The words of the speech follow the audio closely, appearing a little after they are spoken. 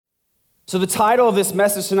So the title of this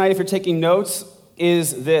message tonight, if you're taking notes,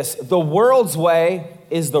 is this: The world's way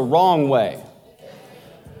is the wrong way.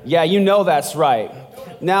 Yeah, you know that's right.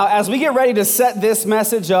 Now, as we get ready to set this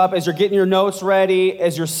message up, as you're getting your notes ready,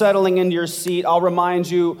 as you're settling into your seat, I'll remind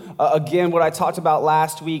you again what I talked about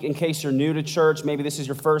last week in case you're new to church. Maybe this is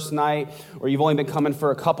your first night, or you've only been coming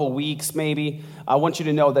for a couple weeks maybe. I want you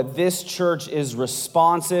to know that this church is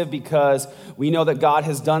responsive because we know that God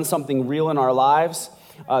has done something real in our lives.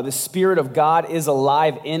 The Spirit of God is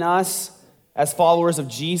alive in us as followers of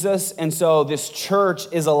Jesus, and so this church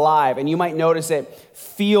is alive, and you might notice it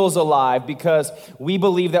feels alive because we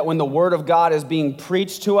believe that when the Word of God is being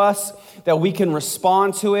preached to us, that we can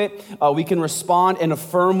respond to it, we can respond and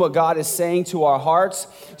affirm what God is saying to our hearts.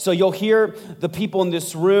 So you'll hear the people in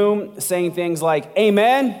this room saying things like,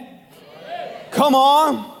 amen, come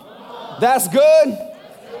on, that's good,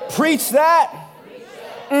 preach that,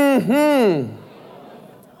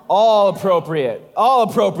 All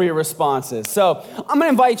appropriate responses. So I'm going to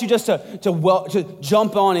invite you just to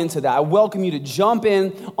jump on into that. I welcome you to jump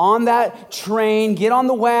in on that train, get on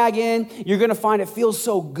the wagon. You're going to find it feels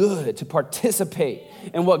so good to participate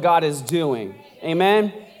in what God is doing.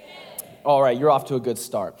 Amen? All right, you're off to a good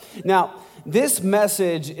start. Now, this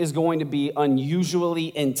message is going to be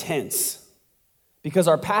unusually intense because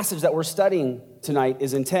our passage that we're studying tonight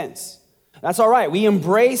is intense. That's all right. We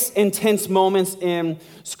embrace intense moments in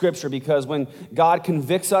Scripture because when God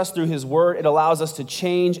convicts us through His Word, it allows us to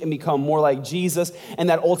change and become more like Jesus, and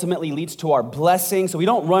that ultimately leads to our blessing. So we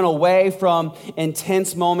don't run away from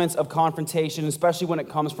intense moments of confrontation, especially when it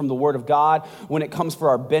comes from the Word of God, when it comes for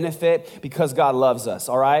our benefit, because God loves us,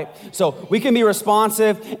 all right? So we can be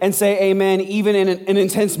responsive and say amen even in an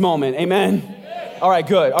intense moment. Amen? All right,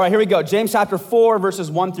 good. All right, here we go. James chapter 4, verses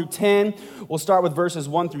 1 through 10. We'll start with verses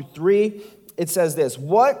 1 through 3. It says this: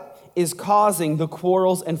 What is causing the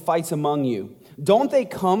quarrels and fights among you? Don't they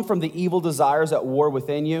come from the evil desires at war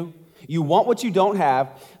within you? You want what you don't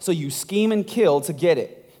have, so you scheme and kill to get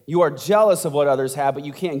it. You are jealous of what others have, but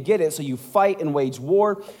you can't get it, so you fight and wage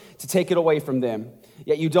war to take it away from them.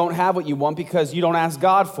 Yet you don't have what you want because you don't ask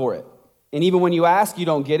God for it. And even when you ask, you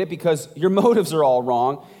don't get it because your motives are all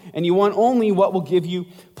wrong, and you want only what will give you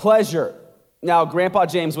pleasure. Now, Grandpa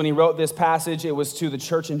James, when he wrote this passage, it was to the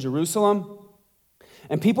church in Jerusalem.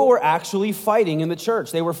 And people were actually fighting in the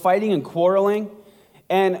church. They were fighting and quarreling.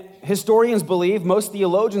 And historians believe, most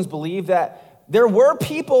theologians believe, that there were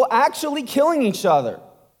people actually killing each other.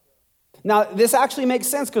 Now, this actually makes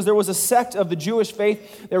sense because there was a sect of the Jewish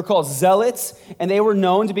faith. They were called Zealots, and they were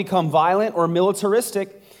known to become violent or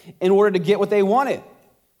militaristic in order to get what they wanted.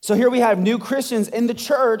 So here we have new Christians in the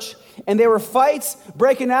church, and there were fights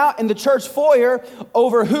breaking out in the church foyer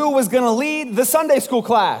over who was going to lead the Sunday school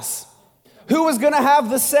class. Who was going to have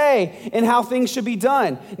the say in how things should be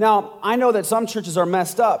done? Now, I know that some churches are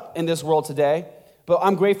messed up in this world today, but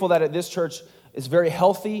I'm grateful that at this church it's very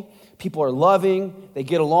healthy. People are loving. They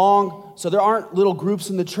get along. So there aren't little groups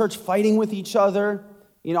in the church fighting with each other.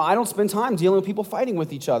 You know, I don't spend time dealing with people fighting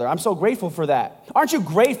with each other. I'm so grateful for that. Aren't you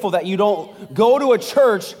grateful that you don't go to a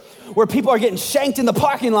church where people are getting shanked in the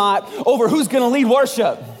parking lot over who's going to lead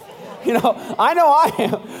worship? You know I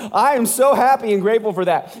am. I am so happy and grateful for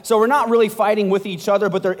that. So we're not really fighting with each other,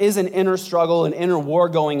 but there is an inner struggle, an inner war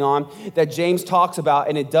going on that James talks about,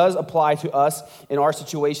 and it does apply to us in our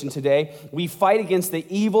situation today. We fight against the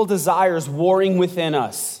evil desires warring within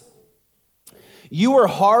us. You were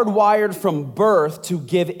hardwired from birth to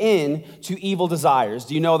give in to evil desires.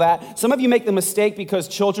 Do you know that? Some of you make the mistake because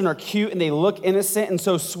children are cute and they look innocent and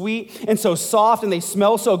so sweet and so soft and they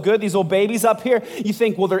smell so good. These little babies up here, you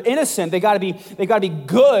think, well, they're innocent. They gotta be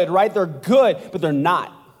good, right? They're good, but they're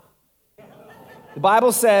not. The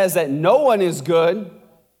Bible says that no one is good,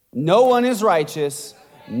 no one is righteous,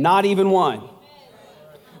 not even one.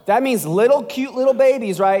 That means little cute little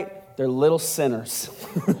babies, right? They're little sinners.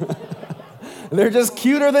 They're just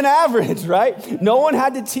cuter than average, right? No one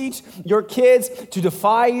had to teach your kids to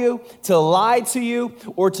defy you, to lie to you,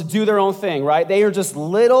 or to do their own thing, right? They are just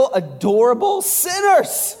little adorable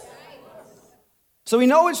sinners. So we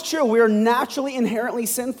know it's true. We are naturally inherently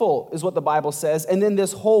sinful, is what the Bible says. And then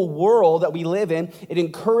this whole world that we live in, it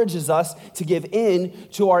encourages us to give in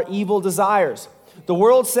to our evil desires. The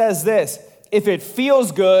world says this: if it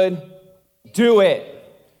feels good, do it.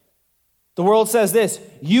 The world says this: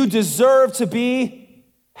 you deserve to be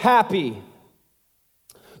happy.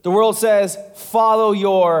 The world says, follow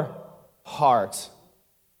your heart.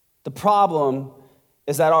 The problem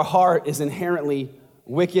is that our heart is inherently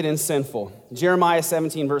wicked and sinful. Jeremiah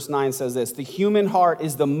 17 verse 9 says this, the human heart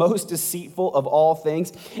is the most deceitful of all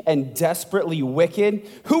things and desperately wicked.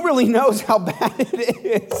 Who really knows how bad it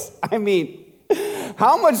is? I mean,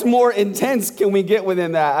 how much more intense can we get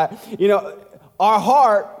within that? Our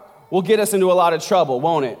heart will get us into a lot of trouble,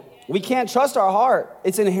 won't it? We can't trust our heart.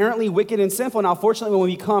 It's inherently wicked and sinful. Now, fortunately, when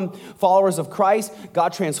we become followers of Christ,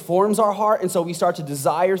 God transforms our heart, and so we start to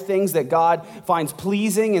desire things that God finds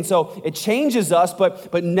pleasing, and so it changes us,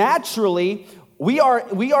 but naturally, we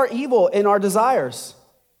are evil in our desires.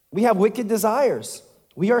 We have wicked desires.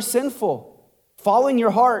 We are sinful. Following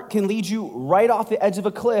your heart can lead you right off the edge of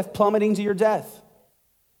a cliff, plummeting to your death.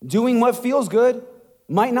 Doing what feels good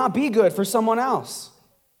might not be good for someone else.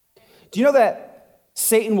 Do you know that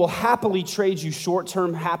Satan will happily trade you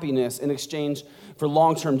short-term happiness in exchange for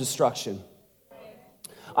long-term destruction?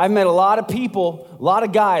 I've met a lot of people, a lot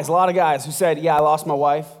of guys who said, yeah, I lost my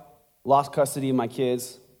wife, lost custody of my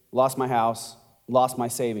kids, lost my house, lost my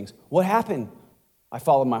savings. What happened? I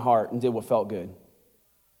followed my heart and did what felt good.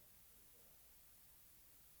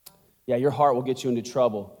 Yeah, your heart will get you into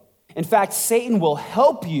trouble. In fact, Satan will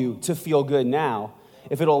help you to feel good now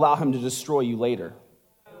if it'll allow him to destroy you later.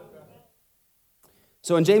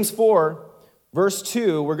 So in James 4, verse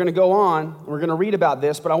 2, we're going to go on, we're going to read about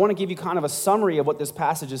this, but I want to give you kind of a summary of what this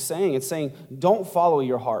passage is saying. It's saying, don't follow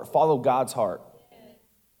your heart, follow God's heart.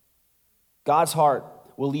 God's heart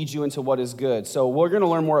will lead you into what is good. So we're going to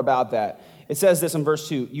learn more about that. It says this in verse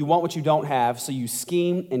 2, you want what you don't have, so you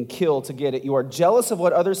scheme and kill to get it. You are jealous of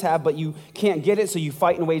what others have, but you can't get it, so you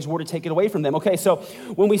fight and wage war to take it away from them. Okay, so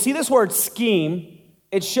when we see this word scheme,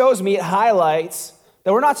 it shows me, it highlights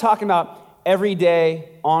that we're not talking about everyday,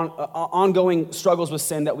 ongoing struggles with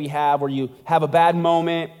sin that we have, where you have a bad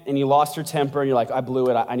moment and you lost your temper and you're like, I blew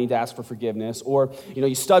it, I need to ask for forgiveness. Or,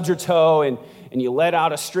 you stubbed your toe and you let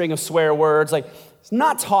out a string of swear words. Like, it's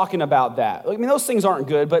not talking about that. I mean, those things aren't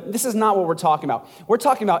good, but this is not what we're talking about. We're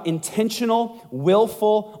talking about intentional,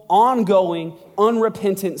 willful, ongoing,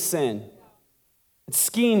 unrepentant sin. It's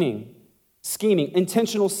scheming,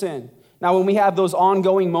 intentional sin. Now, when we have those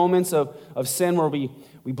ongoing moments of sin where we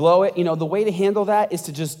blow it, the way to handle that is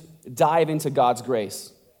to just dive into God's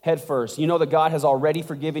grace head first. You know that God has already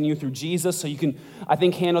forgiven you through Jesus, so you can, I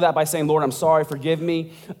think, handle that by saying, Lord, I'm sorry, forgive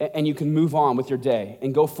me, and you can move on with your day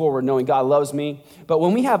and go forward knowing God loves me. But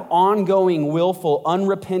when we have ongoing, willful,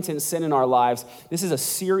 unrepentant sin in our lives, this is a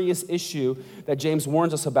serious issue that James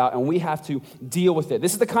warns us about, and we have to deal with it.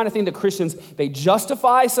 This is the kind of thing that Christians, they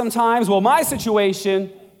justify sometimes. Well, my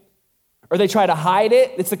situation... Or they try to hide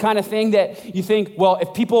it. It's the kind of thing that you think, well,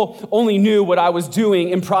 if people only knew what I was doing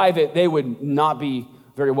in private, they would not be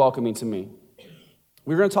very welcoming to me.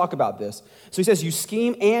 We're going to talk about this. So he says, you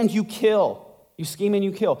scheme and you kill. You scheme and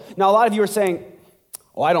you kill. Now, a lot of you are saying,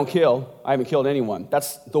 oh, I don't kill. I haven't killed anyone.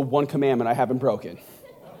 That's the one commandment I haven't broken.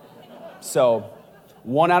 So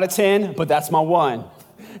 1 out of 10, but that's my one.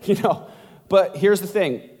 But here's the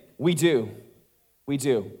thing. We do.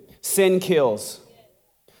 Sin kills.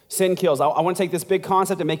 Sin kills. I want to take this big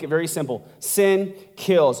concept and make it very simple. Sin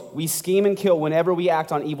kills. We scheme and kill whenever we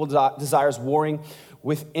act on evil desires warring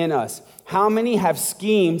within us. How many have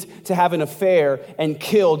schemed to have an affair and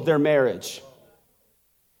killed their marriage?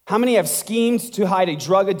 How many have schemed to hide a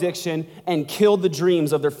drug addiction and killed the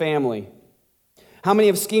dreams of their family? How many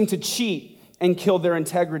have schemed to cheat and killed their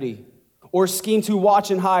integrity? Or schemed to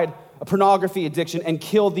watch and hide a pornography addiction and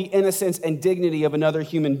killed the innocence and dignity of another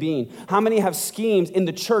human being? How many have schemed in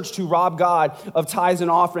the church to rob God of tithes and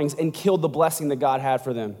offerings and killed the blessing that God had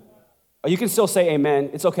for them? Oh, you can still say amen.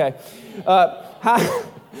 It's okay.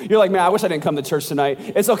 You're like, man, I wish I didn't come to church tonight.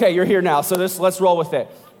 It's okay. You're here now. So let's roll with it.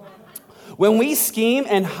 When we scheme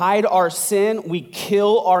and hide our sin, we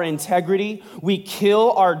kill our integrity, we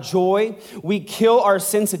kill our joy, we kill our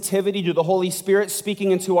sensitivity to the Holy Spirit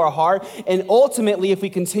speaking into our heart, and ultimately, if we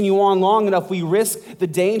continue on long enough, we risk the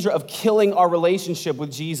danger of killing our relationship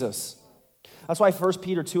with Jesus. That's why 1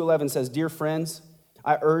 Peter 2:11 says, dear friends,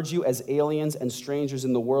 I urge you as aliens and strangers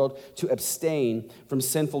in the world to abstain from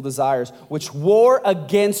sinful desires, which war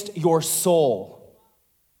against your soul.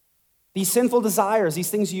 These sinful desires, these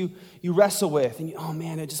things you wrestle with, and oh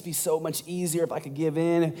man, it'd just be so much easier if I could give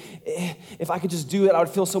in. If I could just do it, I would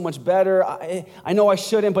feel so much better. I know I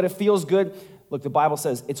shouldn't, but it feels good. Look, the Bible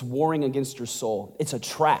says it's warring against your soul. It's a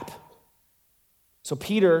trap. So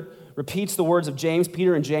Peter repeats the words of James.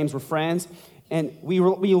 Peter and James were friends, and we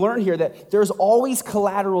learn here that there's always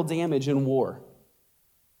collateral damage in war.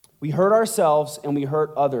 We hurt ourselves and we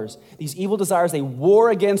hurt others. These evil desires, they war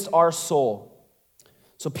against our soul.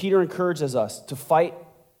 So Peter encourages us to fight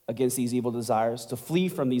against these evil desires, to flee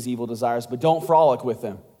from these evil desires, but don't frolic with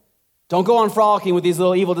them. Don't go on frolicking with these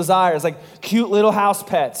little evil desires, like cute little house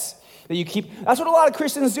pets that you keep. That's what a lot of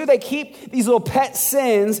Christians do. They keep these little pet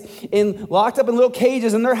sins locked up in little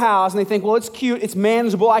cages in their house, and they think, well, it's cute, it's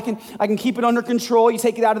manageable, I can keep it under control. You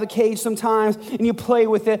take it out of the cage sometimes, and you play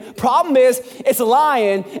with it. Problem is, it's a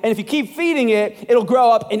lion, and if you keep feeding it, it'll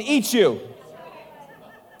grow up and eat you.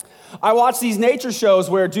 I watch these nature shows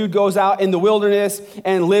where a dude goes out in the wilderness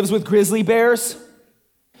and lives with grizzly bears.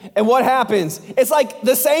 And what happens? It's like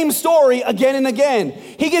the same story again and again.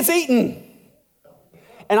 He gets eaten.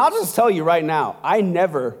 And I'll just tell you right now, I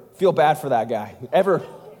never feel bad for that guy, ever,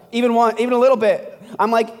 even a little bit. I'm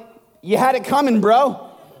like, you had it coming, bro.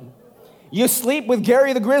 You sleep with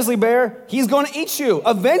Gary the grizzly bear, he's going to eat you.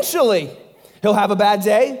 Eventually, he'll have a bad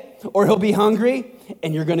day, or he'll be hungry,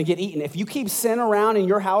 and you're going to get eaten. If you keep sin around in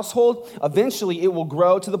your household, eventually it will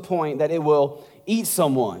grow to the point that it will eat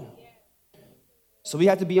someone. So we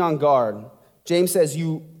have to be on guard. James says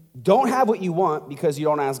you don't have what you want because you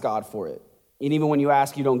don't ask God for it. And even when you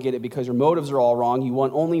ask, you don't get it because your motives are all wrong. You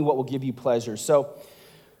want only what will give you pleasure. So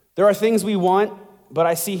there are things we want, but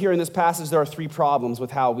I see here in this passage there are 3 problems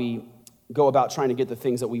with how we go about trying to get the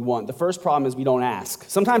things that we want. The first problem is we don't ask.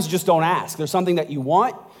 Sometimes you just don't ask. There's something that you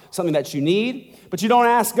want, something that you need, but you don't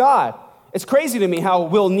ask God. It's crazy to me how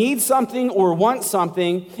we'll need something or want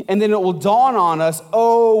something, and then it will dawn on us,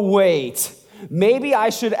 oh, wait. Maybe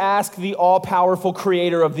I should ask the all-powerful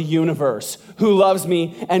creator of the universe who loves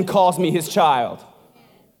me and calls me his child.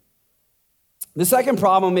 The second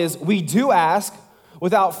problem is we do ask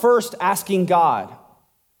without first asking God.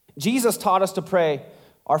 Jesus taught us to pray,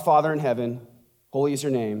 our Father in heaven, holy is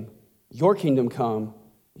your name, your kingdom come,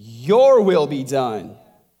 your will be done.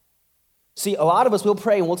 See, a lot of us will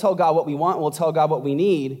pray and we'll tell God what we want, and we'll tell God what we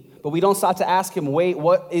need, but we don't stop to ask him, wait,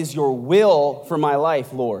 what is your will for my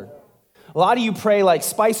life, Lord? A lot of you pray like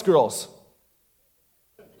Spice Girls.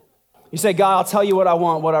 You say, God, I'll tell you what I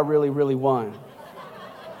want, what I really, really want.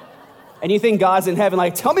 And you think God's in heaven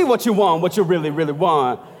like, tell me what you want, what you really, really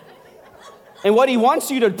want. And what he wants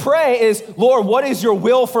you to pray is, Lord, what is your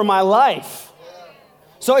will for my life?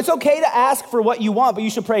 So it's okay to ask for what you want, but you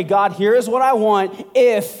should pray, God, here is what I want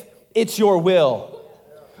if it's your will.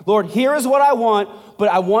 Lord, here is what I want, but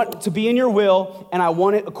I want to be in your will, and I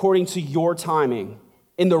want it according to your timing.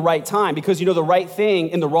 In the right time, because you know the right thing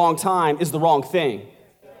in the wrong time is the wrong thing.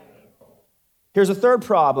 Here's a third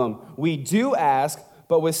problem. We do ask,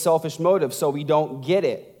 but with selfish motives, so we don't get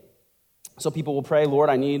it. So people will pray,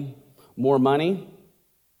 Lord, I need more money.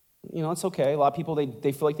 You know, it's okay. A lot of people,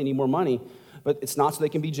 they feel like they need more money, but it's not so they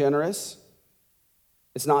can be generous.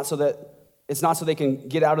 It's not so they can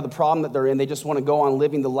get out of the problem that they're in. They just want to go on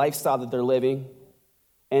living the lifestyle that they're living.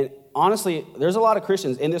 And honestly, there's a lot of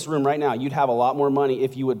Christians in this room right now. You'd have a lot more money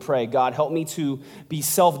if you would pray, God, help me to be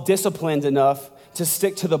self-disciplined enough to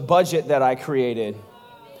stick to the budget that I created.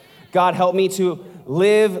 God, help me to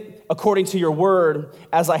live according to your word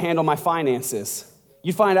as I handle my finances.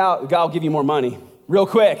 You find out God will give you more money real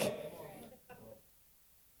quick.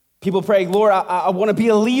 People pray, Lord, I want to be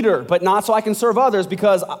a leader, but not so I can serve others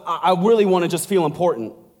because I really want to just feel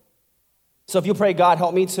important. So if you pray, God,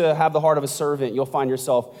 help me to have the heart of a servant, you'll find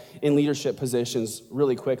yourself in leadership positions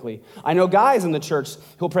really quickly. I know guys in the church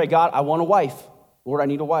who'll pray, God, I want a wife. Lord, I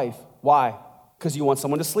need a wife. Why? Because you want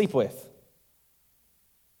someone to sleep with.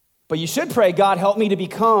 But you should pray, God, help me to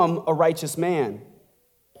become a righteous man.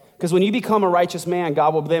 Because when you become a righteous man,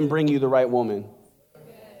 God will then bring you the right woman.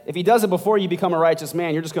 If he does it before you become a righteous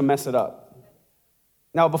man, you're just going to mess it up.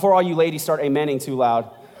 Now, before all you ladies start amening too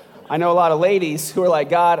loud, I know a lot of ladies who are like,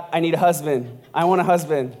 God, I need a husband. I want a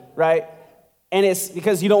husband, right? And it's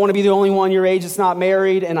because you don't want to be the only one your age that's not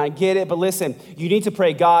married, and I get it. But listen, you need to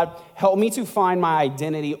pray, God, help me to find my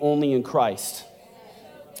identity only in Christ.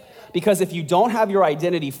 Because if you don't have your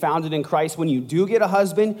identity founded in Christ, when you do get a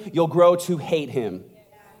husband, you'll grow to hate him.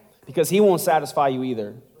 Because he won't satisfy you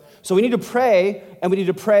either. So we need to pray, and we need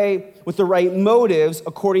to pray with the right motives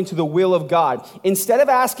according to the will of God. Instead of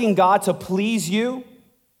asking God to please you,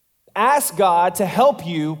 ask God to help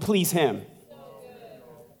you please him.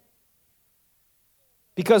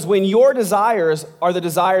 Because when your desires are the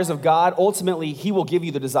desires of God, ultimately, he will give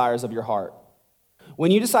you the desires of your heart. When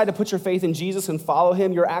you decide to put your faith in Jesus and follow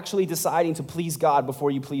him, you're actually deciding to please God before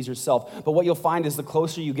you please yourself. But what you'll find is the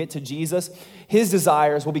closer you get to Jesus, his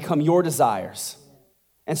desires will become your desires.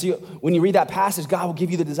 And so when you read that passage, God will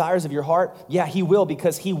give you the desires of your heart. Yeah, he will,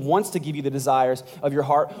 because he wants to give you the desires of your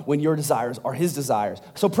heart when your desires are his desires.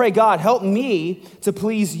 So pray, God, help me to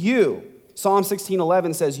please you. Psalm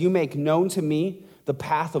 16:11 says, you make known to me the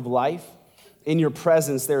path of life. In your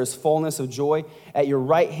presence there is fullness of joy. At your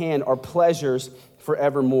right hand are pleasures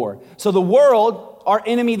forevermore. So the world our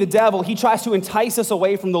enemy, the devil, he tries to entice us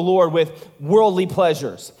away from the Lord with worldly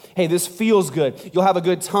pleasures. Hey, this feels good. You'll have a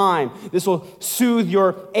good time. This will soothe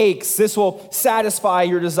your aches. This will satisfy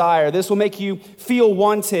your desire. This will make you feel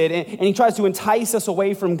wanted. And he tries to entice us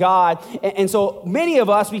away from God. And so many of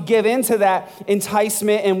us, we give into that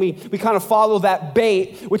enticement and we kind of follow that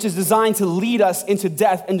bait, which is designed to lead us into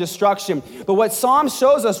death and destruction. But what Psalm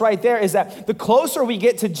shows us right there is that the closer we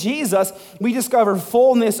get to Jesus, we discover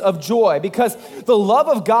fullness of joy, because the love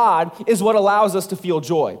of God is what allows us to feel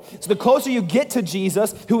joy. So the closer you get to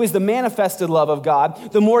Jesus, who is the manifested love of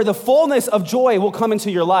God, the more the fullness of joy will come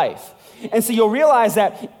into your life. And so you'll realize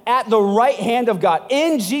that at the right hand of God,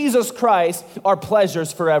 in Jesus Christ, are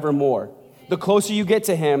pleasures forevermore. The closer you get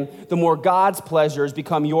to him, the more God's pleasures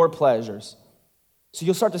become your pleasures. So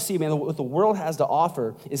you'll start to see, man, what the world has to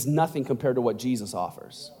offer is nothing compared to what Jesus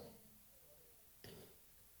offers.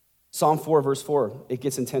 Psalm 4, verse 4, it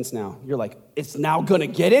gets intense now. You're like, it's now gonna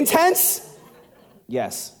get intense?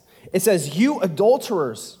 Yes. It says, you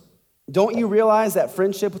adulterers, don't you realize that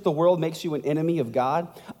friendship with the world makes you an enemy of God?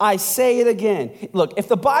 I say it again. Look, if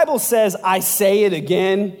the Bible says, I say it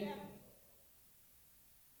again,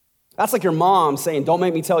 that's like your mom saying, don't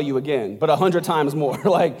make me tell you again, but 100 times more.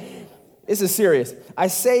 Like, this is serious. I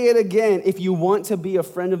say it again, if you want to be a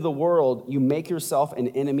friend of the world, you make yourself an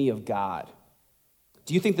enemy of God.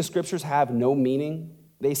 Do you think the scriptures have no meaning?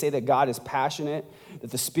 They say that God is passionate,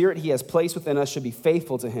 that the spirit he has placed within us should be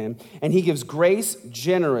faithful to him, and he gives grace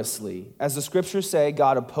generously. As the scriptures say,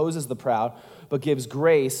 God opposes the proud, but gives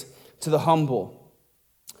grace to the humble.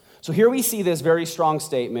 So here we see this very strong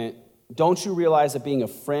statement. Don't you realize that being a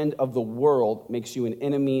friend of the world makes you an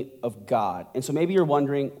enemy of God? And so maybe you're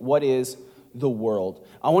wondering, what is the world?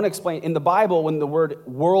 I want to explain. In the Bible, when the word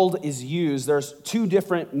world is used, there's two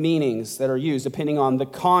different meanings that are used depending on the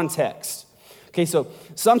context. Okay, so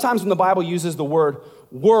sometimes when the Bible uses the word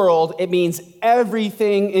world, it means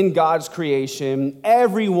everything in God's creation,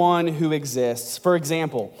 everyone who exists. For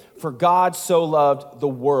example, for God so loved the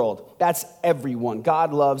world. That's everyone.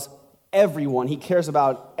 God loves everyone. He cares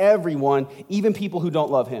about everyone, even people who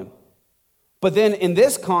don't love him. But then in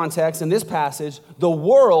this context, in this passage, the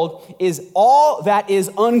world is all that is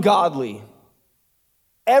ungodly.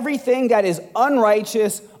 Everything that is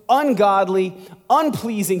unrighteous, ungodly,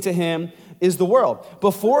 unpleasing to him is the world.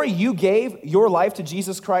 Before you gave your life to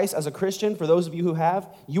Jesus Christ as a Christian, for those of you who have,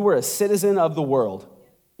 you were a citizen of the world.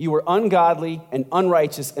 You were ungodly and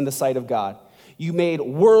unrighteous in the sight of God. You made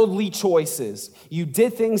worldly choices. You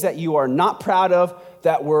did things that you are not proud of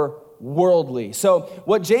that were worldly. So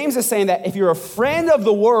what James is saying, that if you're a friend of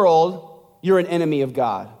the world, you're an enemy of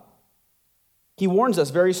God. He warns us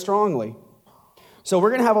very strongly. So we're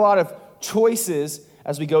going to have a lot of choices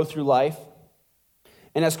as we go through life.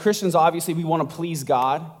 And as Christians, obviously, we want to please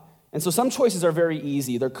God. And so some choices are very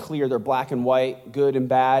easy. They're clear. They're black and white, good and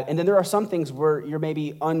bad. And then there are some things where you're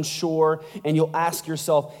maybe unsure, and you'll ask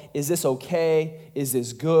yourself, is this okay? Is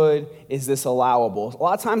this good? Is this allowable? A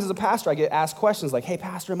lot of times as a pastor, I get asked questions like, hey,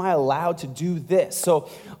 pastor, am I allowed to do this? So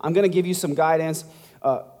I'm going to give you some guidance.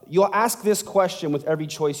 You'll ask this question with every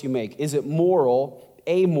choice you make. Is it moral,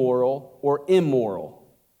 amoral, or immoral?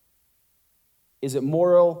 Is it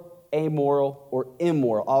moral, amoral, or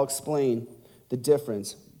immoral? I'll explain the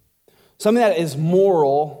difference. Something that is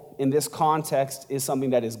moral in this context is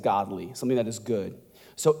something that is godly, something that is good.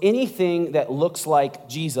 So anything that looks like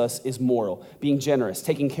Jesus is moral. Being generous,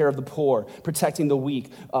 taking care of the poor, protecting the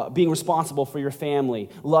weak, being responsible for your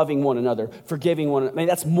family, loving one another, forgiving one another. I mean,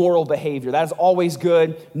 that's moral behavior. That is always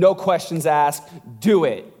good. No questions asked. Do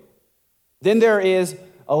it. Then there is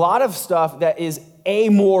a lot of stuff that is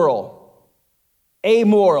amoral.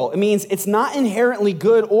 Amoral. It means it's not inherently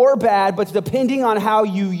good or bad, but depending on how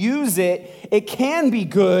you use it, it can be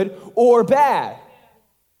good or bad.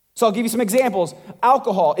 So I'll give you some examples.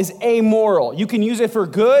 Alcohol is amoral. You can use it for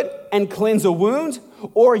good and cleanse a wound,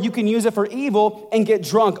 or you can use it for evil and get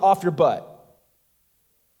drunk off your butt.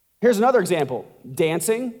 Here's another example.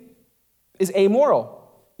 Dancing is amoral.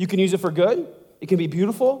 You can use it for good. It can be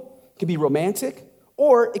beautiful. It can be romantic,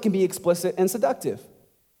 or it can be explicit and seductive.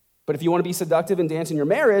 But if you want to be seductive and dance in your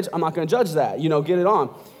marriage, I'm not going to judge that. Get it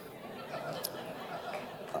on.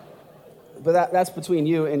 But that's between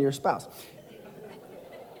you and your spouse.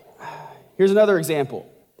 Here's another example.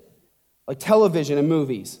 Like television and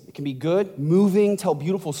movies. It can be good, moving, tell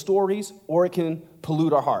beautiful stories, or it can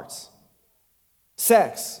pollute our hearts.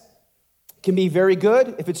 Sex can be very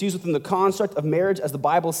good if it's used within the construct of marriage as the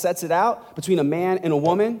Bible sets it out, between a man and a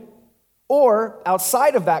woman. Or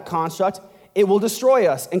outside of that construct, it will destroy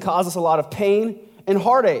us and cause us a lot of pain and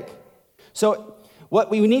heartache. So What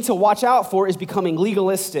we need to watch out for is becoming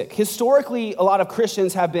legalistic. Historically, a lot of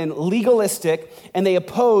Christians have been legalistic, and they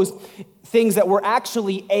oppose things that were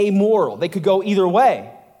actually amoral. They could go either way.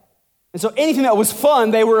 And so anything that was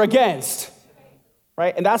fun, they were against,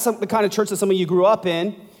 right? And that's the kind of church that some of you grew up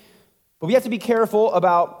in. But we have to be careful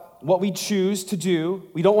about what we choose to do.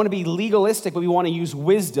 We don't want to be legalistic, but we want to use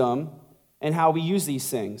wisdom and how we use these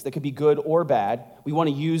things. That could be good or bad. We want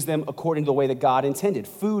to use them according to the way that God intended.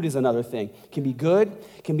 Food is another thing. It can be good,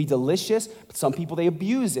 it can be delicious, but some people, they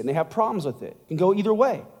abuse it and they have problems with it. It can go either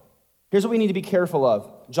way. Here's what we need to be careful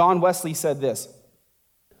of. John Wesley said this: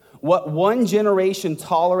 what one generation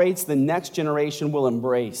tolerates, the next generation will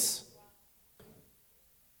embrace.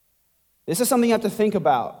 This is something you have to think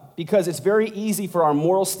about, because it's very easy for our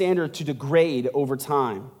moral standard to degrade over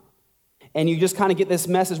time. And you just kind of get this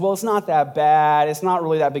message, well, it's not that bad. It's not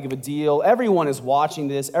really that big of a deal. Everyone is watching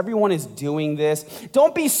this. Everyone is doing this.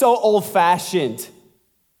 Don't be so old-fashioned.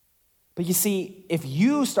 But you see, if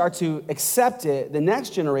you start to accept it, the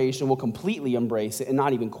next generation will completely embrace it and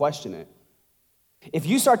not even question it. If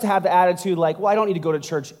you start to have the attitude like, well, I don't need to go to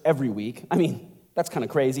church every week. I mean, that's kind of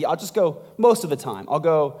crazy. I'll just go most of the time. I'll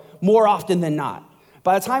go more often than not.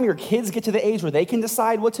 By the time your kids get to the age where they can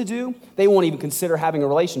decide what to do, they won't even consider having a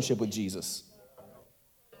relationship with Jesus.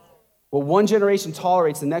 What one generation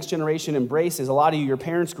tolerates, the next generation embraces. A lot of you, your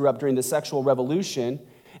parents grew up during the sexual revolution,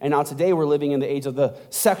 and now today we're living in the age of the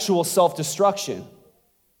sexual self-destruction.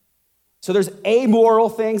 So there's amoral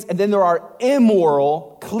things, and then there are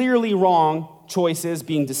immoral, clearly wrong choices,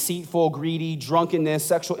 being deceitful, greedy, drunkenness,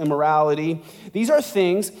 sexual immorality. These are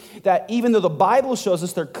things that even though the Bible shows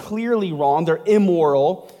us they're clearly wrong, they're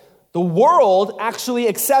immoral, the world actually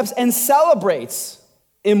accepts and celebrates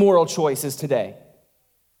immoral choices today.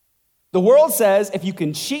 The world says if you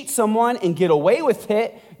can cheat someone and get away with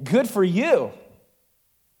it, good for you.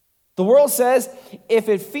 The world says if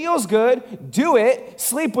it feels good, do it,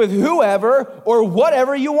 sleep with whoever or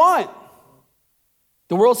whatever you want.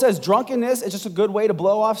 The world says drunkenness is just a good way to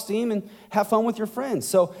blow off steam and have fun with your friends.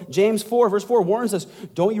 So James 4, verse 4 warns us,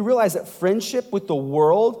 don't you realize that friendship with the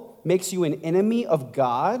world makes you an enemy of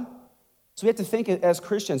God? So we have to think as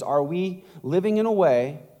Christians, are we living in a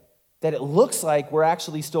way that it looks like we're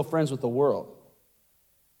actually still friends with the world?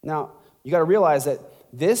 Now, you got to realize that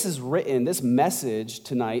this message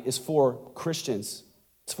tonight is for Christians.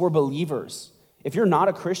 It's for believers. If you're not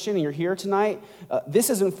a Christian and you're here tonight, this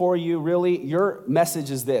isn't for you, really. Your message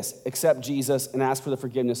is this: accept Jesus and ask for the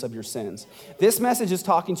forgiveness of your sins. This message is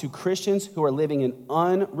talking to Christians who are living in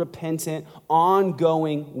unrepentant,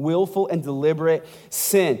 ongoing, willful, and deliberate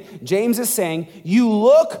sin. James is saying, you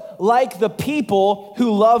look like the people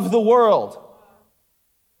who love the world.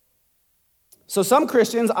 So some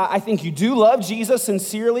Christians, I think you do love Jesus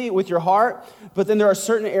sincerely with your heart, but then there are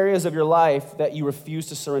certain areas of your life that you refuse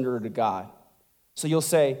to surrender to God. So you'll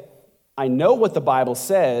say, I know what the Bible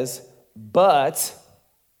says, but,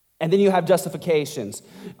 and then you have justifications.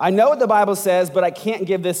 I know what the Bible says, but I can't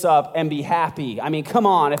give this up and be happy. I mean, come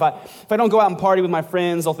on. If I don't go out and party with my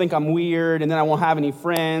friends, they'll think I'm weird, and then I won't have any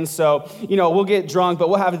friends. So, we'll get drunk, but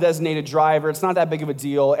we'll have a designated driver. It's not that big of a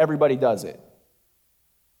deal. Everybody does it.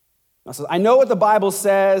 I know what the Bible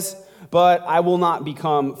says, but I will not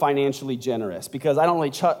become financially generous because I don't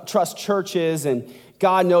really trust churches, and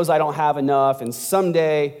God knows I don't have enough, and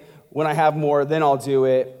someday when I have more, then I'll do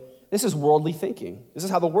it. This is worldly thinking. This is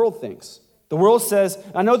how the world thinks. The world says,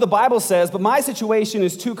 I know the Bible says, but my situation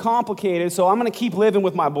is too complicated, so I'm going to keep living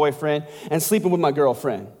with my boyfriend and sleeping with my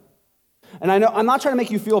girlfriend. And I know I'm not trying to make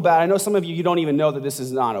you feel bad. I know some of you don't even know that this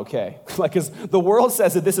is not okay. Because the world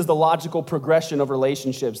says that this is the logical progression of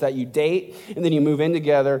relationships, that you date, and then you move in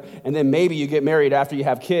together, and then maybe you get married after you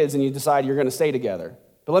have kids, and you decide you're going to stay together.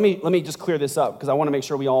 But let me just clear this up, because I want to make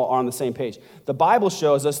sure we all are on the same page. The Bible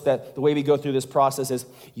shows us that the way we go through this process is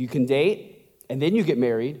you can date, and then you get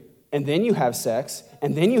married, and then you have sex,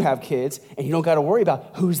 and then you have kids, and you don't got to worry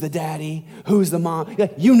about who's the daddy, who's the mom.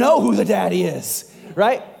 You know who the daddy is,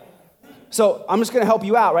 right? So I'm just going to help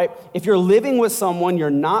you out, right? If you're living with someone you're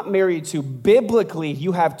not married to, biblically,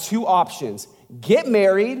 you have two options: get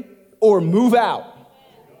married or move out.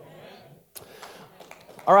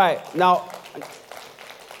 All right, now,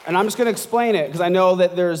 and I'm just going to explain it because I know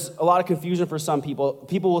that there's a lot of confusion for some people.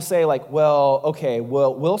 People will say like, well, okay,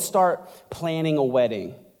 we'll start planning a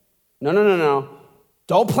wedding. No.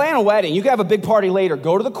 Don't plan a wedding. You can have a big party later.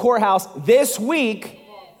 Go to the courthouse this week.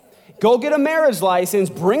 Go get a marriage license,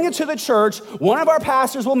 bring it to the church, one of our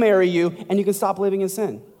pastors will marry you, and you can stop living in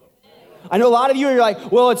sin. I know a lot of you are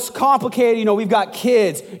like, well, it's complicated, we've got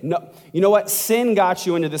kids. No, you know what? Sin got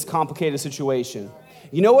you into this complicated situation.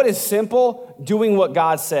 You know what is simple? Doing what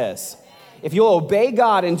God says. if you'll obey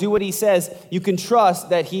God and do what he says, you can trust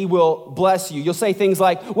that he will bless you. You'll say things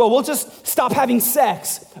like, well, we'll just stop having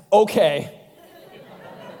sex. Okay.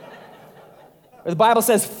 The Bible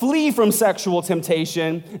says, flee from sexual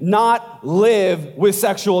temptation, not live with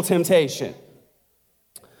sexual temptation.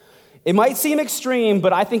 It might seem extreme,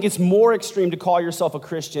 but I think it's more extreme to call yourself a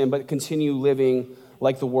Christian, but continue living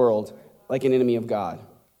like the world, like an enemy of God.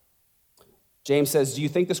 James says, do you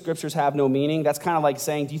think the scriptures have no meaning? That's kind of like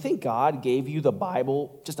saying, do you think God gave you the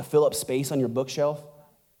Bible just to fill up space on your bookshelf?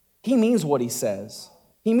 He means what he says.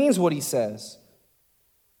 He means what he says.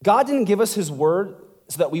 God didn't give us his word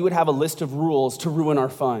so that we would have a list of rules to ruin our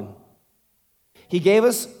fun. He gave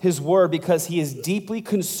us his word because he is deeply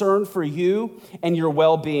concerned for you and your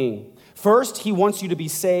well-being. First, he wants you to be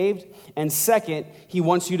saved, and second, he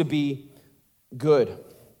wants you to be good.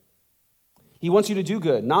 He wants you to do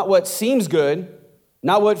good, not what seems good,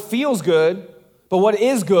 not what feels good, but what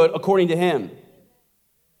is good according to him.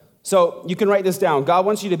 So you can write this down. God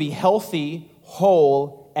wants you to be healthy,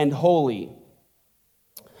 whole, and holy.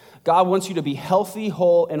 God wants you to be healthy,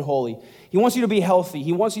 whole, and holy. He wants you to be healthy.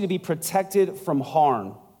 He wants you to be protected from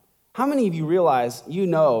harm. How many of you realize, you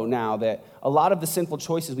know now, that a lot of the sinful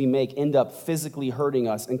choices we make end up physically hurting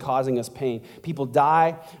us and causing us pain? People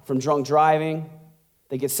die from drunk driving.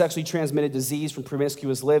 They get sexually transmitted disease from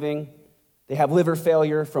promiscuous living. They have liver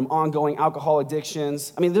failure from ongoing alcohol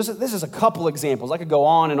addictions. I mean, this is a couple examples. I could go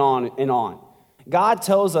on and on and on. God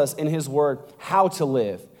tells us in his word how to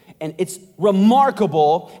live. And it's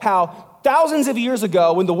remarkable how thousands of years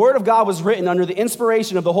ago, when the word of God was written under the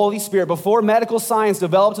inspiration of the Holy Spirit, before medical science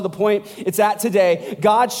developed to the point it's at today,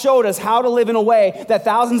 God showed us how to live in a way that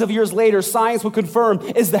thousands of years later, science would confirm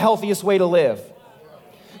is the healthiest way to live.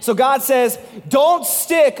 So God says, don't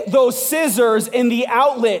stick those scissors in the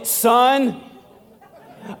outlet, son.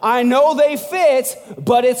 I know they fit,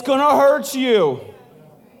 but it's going to hurt you.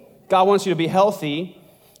 God wants you to be healthy.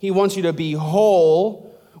 He wants you to be whole,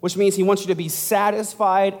 which means he wants you to be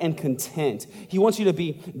satisfied and content. He wants you to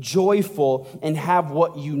be joyful and have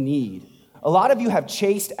what you need. A lot of you have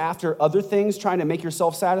chased after other things, trying to make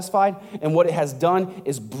yourself satisfied, and what it has done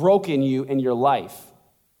is broken you in your life.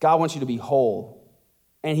 God wants you to be whole,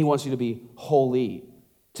 and he wants you to be holy.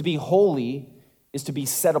 To be holy is to be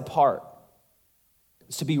set apart.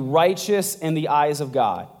 It's to be righteous in the eyes of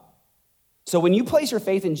God. So when you place your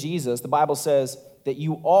faith in Jesus, the Bible says that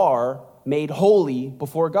you are made holy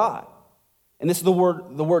before God. And this is the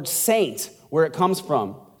word saint, where it comes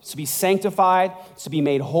from. It's to be sanctified, it's to be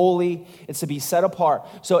made holy, it's to be set apart.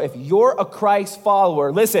 So if you're a Christ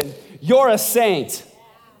follower, listen, you're a saint.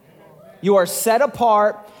 You are set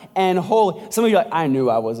apart and holy. Some of you are like, I knew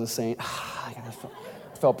I was a saint.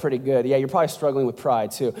 I felt pretty good. Yeah, you're probably struggling with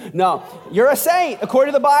pride too. No, you're a saint.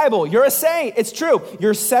 According to the Bible, you're a saint. It's true.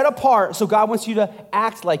 You're set apart, so God wants you to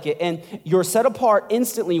act like it. And you're set apart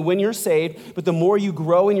instantly when you're saved, but the more you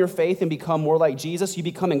grow in your faith and become more like Jesus, you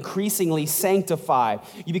become increasingly sanctified.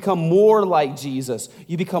 You become more like Jesus.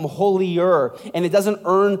 You become holier. And it doesn't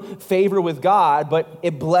earn favor with God, but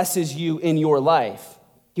it blesses you in your life.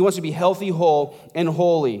 He wants you to be healthy, whole, and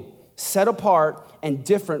holy, set apart and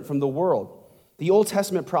different from the world. The Old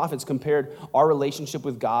Testament prophets compared our relationship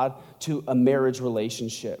with God to a marriage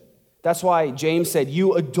relationship. That's why James said,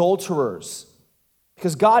 you adulterers,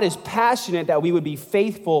 because God is passionate that we would be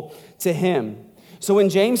faithful to him. So when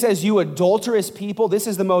James says, you adulterous people, this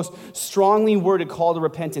is the most strongly worded call to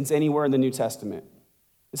repentance anywhere in the New Testament.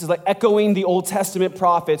 This is like echoing the Old Testament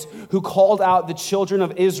prophets who called out the children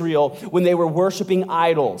of Israel when they were worshiping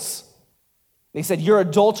idols. They said, you're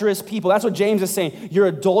adulterous people. That's what James is saying. You're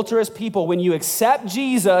adulterous people when you accept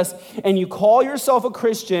Jesus and you call yourself a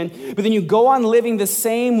Christian, but then you go on living the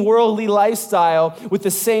same worldly lifestyle with the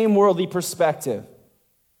same worldly perspective.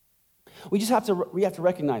 We have to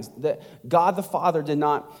recognize that God the Father did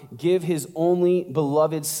not give his only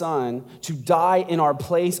beloved Son to die in our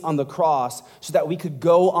place on the cross so that we could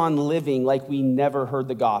go on living like we never heard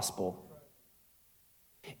the gospel.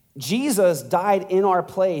 Jesus died in our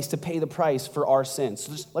place to pay the price for our sins.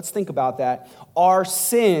 So let's think about that. Our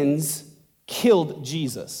sins killed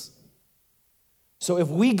Jesus. So if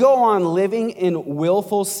we go on living in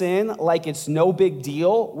willful sin like it's no big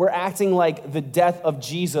deal, we're acting like the death of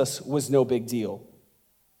Jesus was no big deal.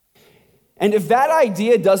 And if that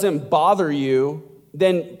idea doesn't bother you,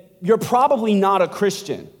 then you're probably not a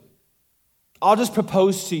Christian. I'll just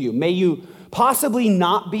propose to you, may you possibly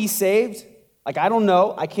not be saved. Like, I don't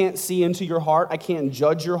know. I can't see into your heart. I can't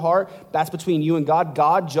judge your heart. That's between you and God.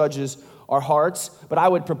 God judges our hearts, but I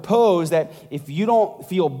would propose that if you don't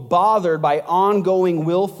feel bothered by ongoing,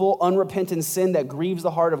 willful, unrepentant sin that grieves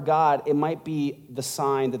the heart of God, it might be the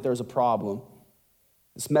sign that there's a problem.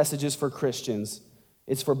 This message is for Christians.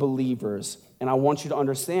 It's for believers. And I want you to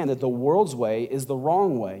understand that the world's way is the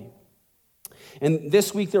wrong way. And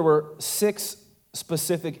this week there were 6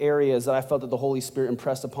 specific areas that I felt that the Holy Spirit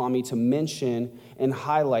impressed upon me to mention and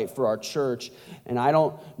highlight for our church. And I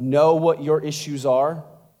don't know what your issues are.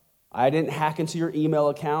 I didn't hack into your email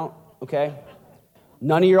account, okay?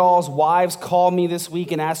 None of your all's wives called me this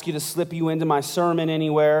week and asked you to slip you into my sermon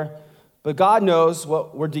anywhere. But God knows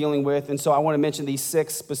what we're dealing with, and so I want to mention these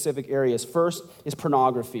 6 specific areas. First is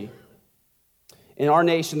pornography. In our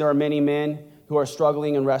nation, there are many men who are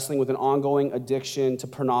struggling and wrestling with an ongoing addiction to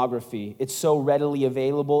pornography. It's so readily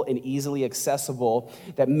available and easily accessible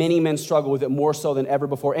that many men struggle with it more so than ever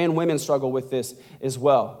before, and women struggle with this as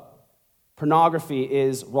well. Pornography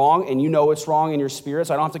is wrong, and you know it's wrong in your spirit,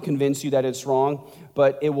 so I don't have to convince you that it's wrong,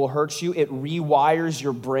 but it will hurt you. It rewires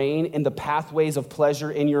your brain and the pathways of pleasure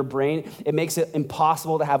in your brain. It makes it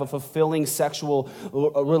impossible to have a fulfilling sexual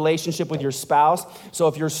relationship with your spouse. So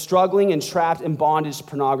if you're struggling and trapped in bondage to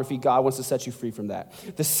pornography, God wants to set you free from that.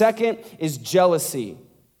 The second is jealousy.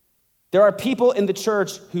 There are people in the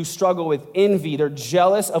church who struggle with envy. They're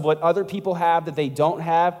jealous of what other people have that they don't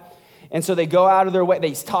have. And so they go out of their way.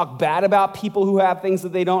 They talk bad about people who have things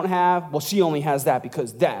that they don't have. Well, she only has that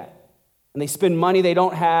because that. And they spend money they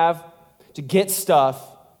don't have to get stuff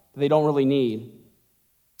that they don't really need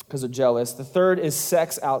because they're jealous. The third is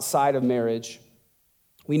sex outside of marriage.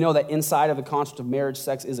 We know that inside of the construct of marriage,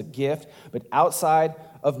 sex is a gift. But outside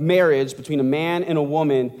of marriage, between a man and a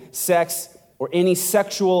woman, sex or any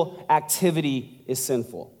sexual activity is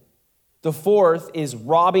sinful. The fourth is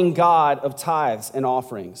robbing God of tithes and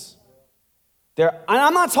offerings.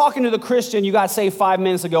 I'm not talking to the Christian you got saved 5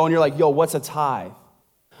 minutes ago and you're like, yo, what's a tithe?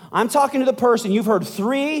 I'm talking to the person, you've heard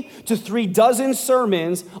 3 to 3 dozen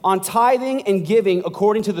sermons on tithing and giving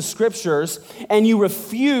according to the scriptures, and you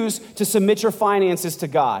refuse to submit your finances to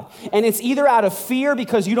God. And it's either out of fear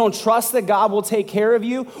because you don't trust that God will take care of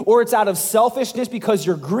you, or it's out of selfishness because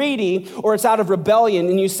you're greedy, or it's out of rebellion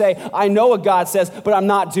and you say, I know what God says, but I'm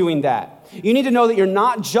not doing that. You need to know that you're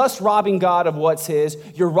not just robbing God of what's his,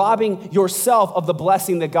 you're robbing yourself of the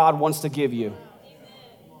blessing that God wants to give you.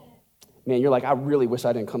 Man, you're like, I really wish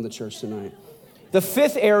I didn't come to church tonight. The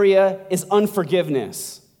fifth area is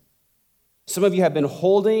unforgiveness. Some of you have been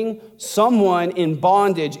holding someone in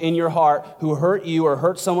bondage in your heart who hurt you or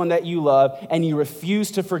hurt someone that you love, and you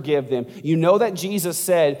refuse to forgive them. You know that Jesus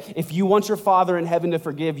said, if you want your Father in heaven to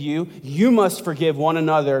forgive you, you must forgive one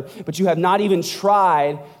another, but you have not even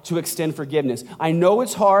tried to extend forgiveness. I know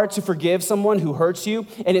it's hard to forgive someone who hurts you,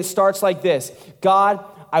 and it starts like this. God,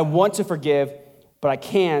 I want to forgive, but I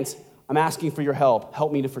can't. I'm asking for your help.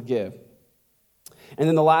 Help me to forgive. And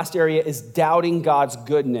then the last area is doubting God's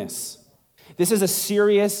goodness. This is a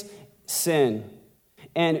serious sin.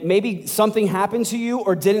 And maybe something happened to you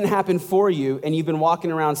or didn't happen for you, and you've been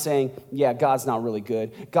walking around saying, yeah, God's not really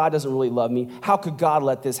good. God doesn't really love me. How could God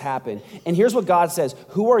let this happen? And here's what God says.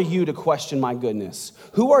 Who are you to question my goodness?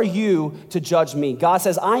 Who are you to judge me? God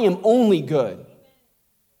says, I am only good.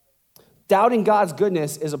 Doubting God's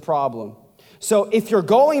goodness is a problem. So if you're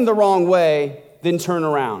going the wrong way, then turn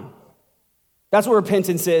around. That's what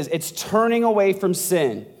repentance is. It's turning away from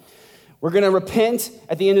sin. We're going to repent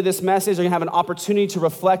at the end of this message. We're going to have an opportunity to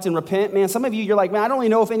reflect and repent. Man, some of you, you're like, man, I don't really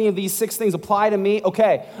know if any of these 6 things apply to me.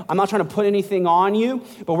 Okay, I'm not trying to put anything on you,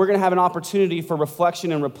 but we're going to have an opportunity for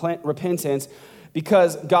reflection and repentance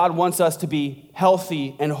because God wants us to be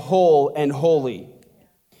healthy and whole and holy.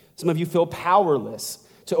 Some of you feel powerless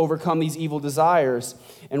to overcome these evil desires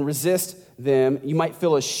and resist them. You might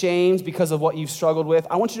feel ashamed because of what you've struggled with.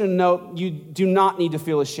 I want you to know you do not need to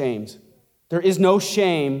feel ashamed. There is no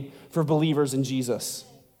shame for believers in Jesus.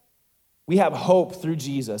 We have hope through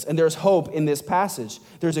Jesus, and there's hope in this passage.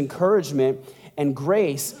 There's encouragement and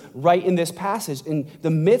grace right in this passage. In the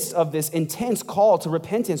midst of this intense call to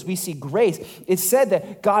repentance, we see grace. It's said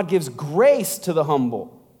that God gives grace to the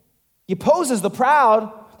humble. He opposes the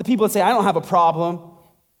proud, the people that say, I don't have a problem,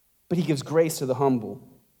 but he gives grace to the humble.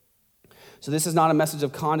 So this is not a message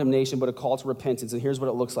of condemnation, but a call to repentance. And here's what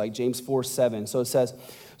it looks like, James 4:7. So it says,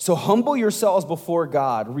 so humble yourselves before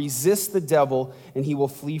God, resist the devil, and he will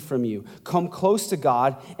flee from you. Come close to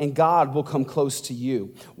God, and God will come close to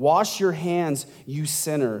you. Wash your hands, you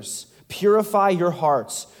sinners. Purify your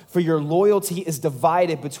hearts, for your loyalty is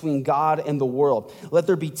divided between God and the world. Let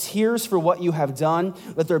there be tears for what you have done.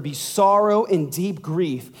 Let there be sorrow and deep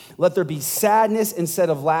grief. Let there be sadness instead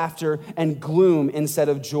of laughter and gloom instead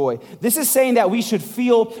of joy. This is saying that we should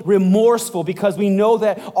feel remorseful because we know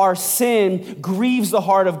that our sin grieves the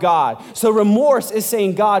heart of God. So remorse is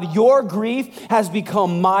saying, God, your grief has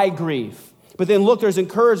become my grief. But then look, there's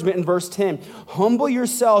encouragement in verse 10. Humble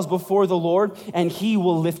yourselves before the Lord, and he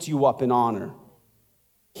will lift you up in honor.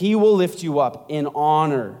 He will lift you up in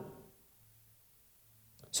honor.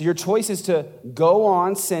 So your choice is to go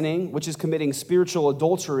on sinning, which is committing spiritual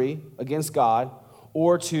adultery against God,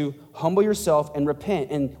 or to humble yourself and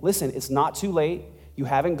repent. And listen, it's not too late. You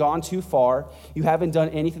haven't gone too far. You haven't done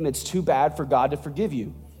anything that's too bad for God to forgive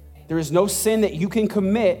you. There is no sin that you can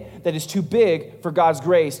commit that is too big for God's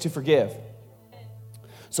grace to forgive.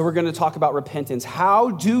 So we're going to talk about repentance. How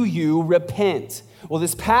do you repent? Well,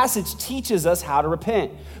 this passage teaches us how to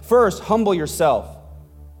repent. First, humble yourself.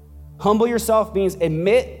 Humble yourself means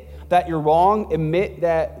admit that you're wrong, admit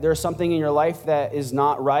that there's something in your life that is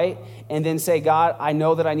not right, and then say, God, I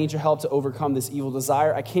know that I need your help to overcome this evil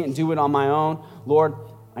desire. I can't do it on my own. Lord,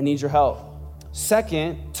 I need your help.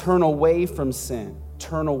 Second, turn away from sin.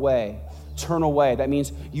 Turn away. Turn away. That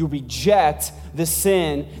means you reject the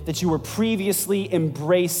sin that you were previously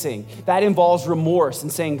embracing. That involves remorse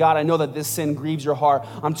and saying, God, I know that this sin grieves your heart.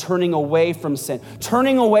 I'm turning away from sin.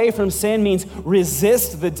 Turning away from sin means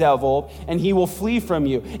resist the devil and he will flee from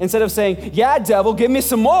you. Instead of saying, yeah, devil, give me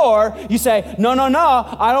some more, you say, no,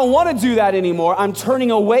 I don't want to do that anymore. I'm turning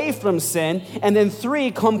away from sin. And then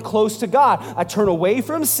 3, come close to God. I turn away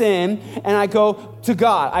from sin and I go to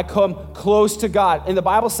God. I come close to God. And the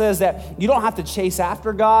Bible says that you don't have to chase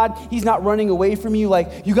after God. He's not running away from you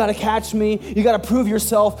like, you got to catch me. You got to prove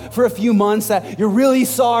yourself for a few months that you're really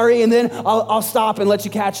sorry and then I'll stop and let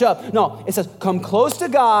you catch up. No, it says come close to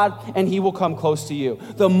God and he will come close to you.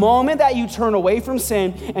 The moment that you turn away from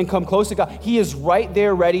sin and come close to God, he is right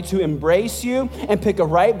there ready to embrace you and pick it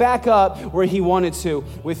right back up where he wanted to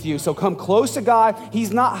with you. So come close to God.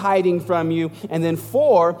 He's not hiding from you. And then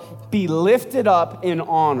 4, be lifted up in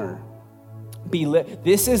honor.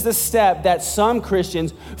 This is the step that some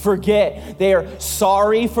Christians forget. They are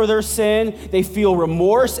sorry for their sin. They feel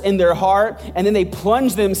remorse in their heart, and then they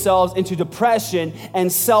plunge themselves into depression and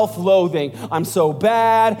self-loathing. I'm so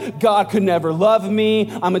bad. God could never love me.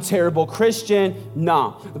 I'm a terrible Christian.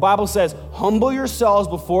 No. The Bible says, humble yourselves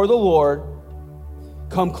before the Lord,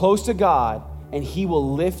 come close to God, and he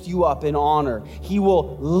will lift you up in honor. He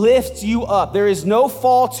will lift you up. There is no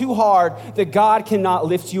fall too hard that God cannot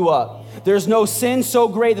lift you up. There's no sin so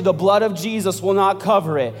great that the blood of Jesus will not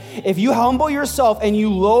cover it. If you humble yourself and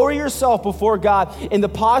you lower yourself before God in the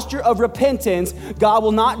posture of repentance, God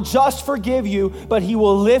will not just forgive you, but he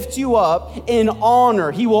will lift you up in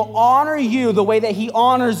honor. He will honor you the way that he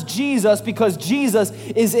honors Jesus because Jesus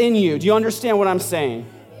is in you. Do you understand what I'm saying?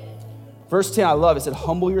 Verse 10, I love it. It said,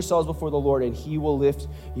 humble yourselves before the Lord and he will lift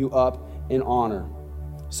you up in honor.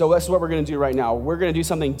 So that's what we're going to do right now. We're going to do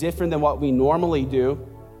something different than what we normally do.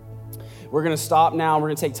 We're going to stop now. We're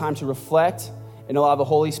going to take time to reflect and allow the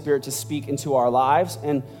Holy Spirit to speak into our lives.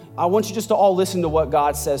 And I want you just to all listen to what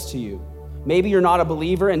God says to you. Maybe you're not a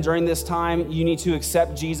believer, and during this time, you need to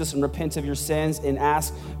accept Jesus and repent of your sins and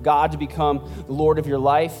ask God to become the Lord of your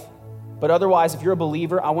life. But otherwise, if you're a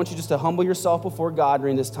believer, I want you just to humble yourself before God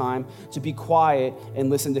during this time, to be quiet and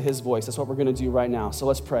listen to his voice. That's what we're going to do right now. So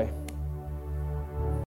let's pray.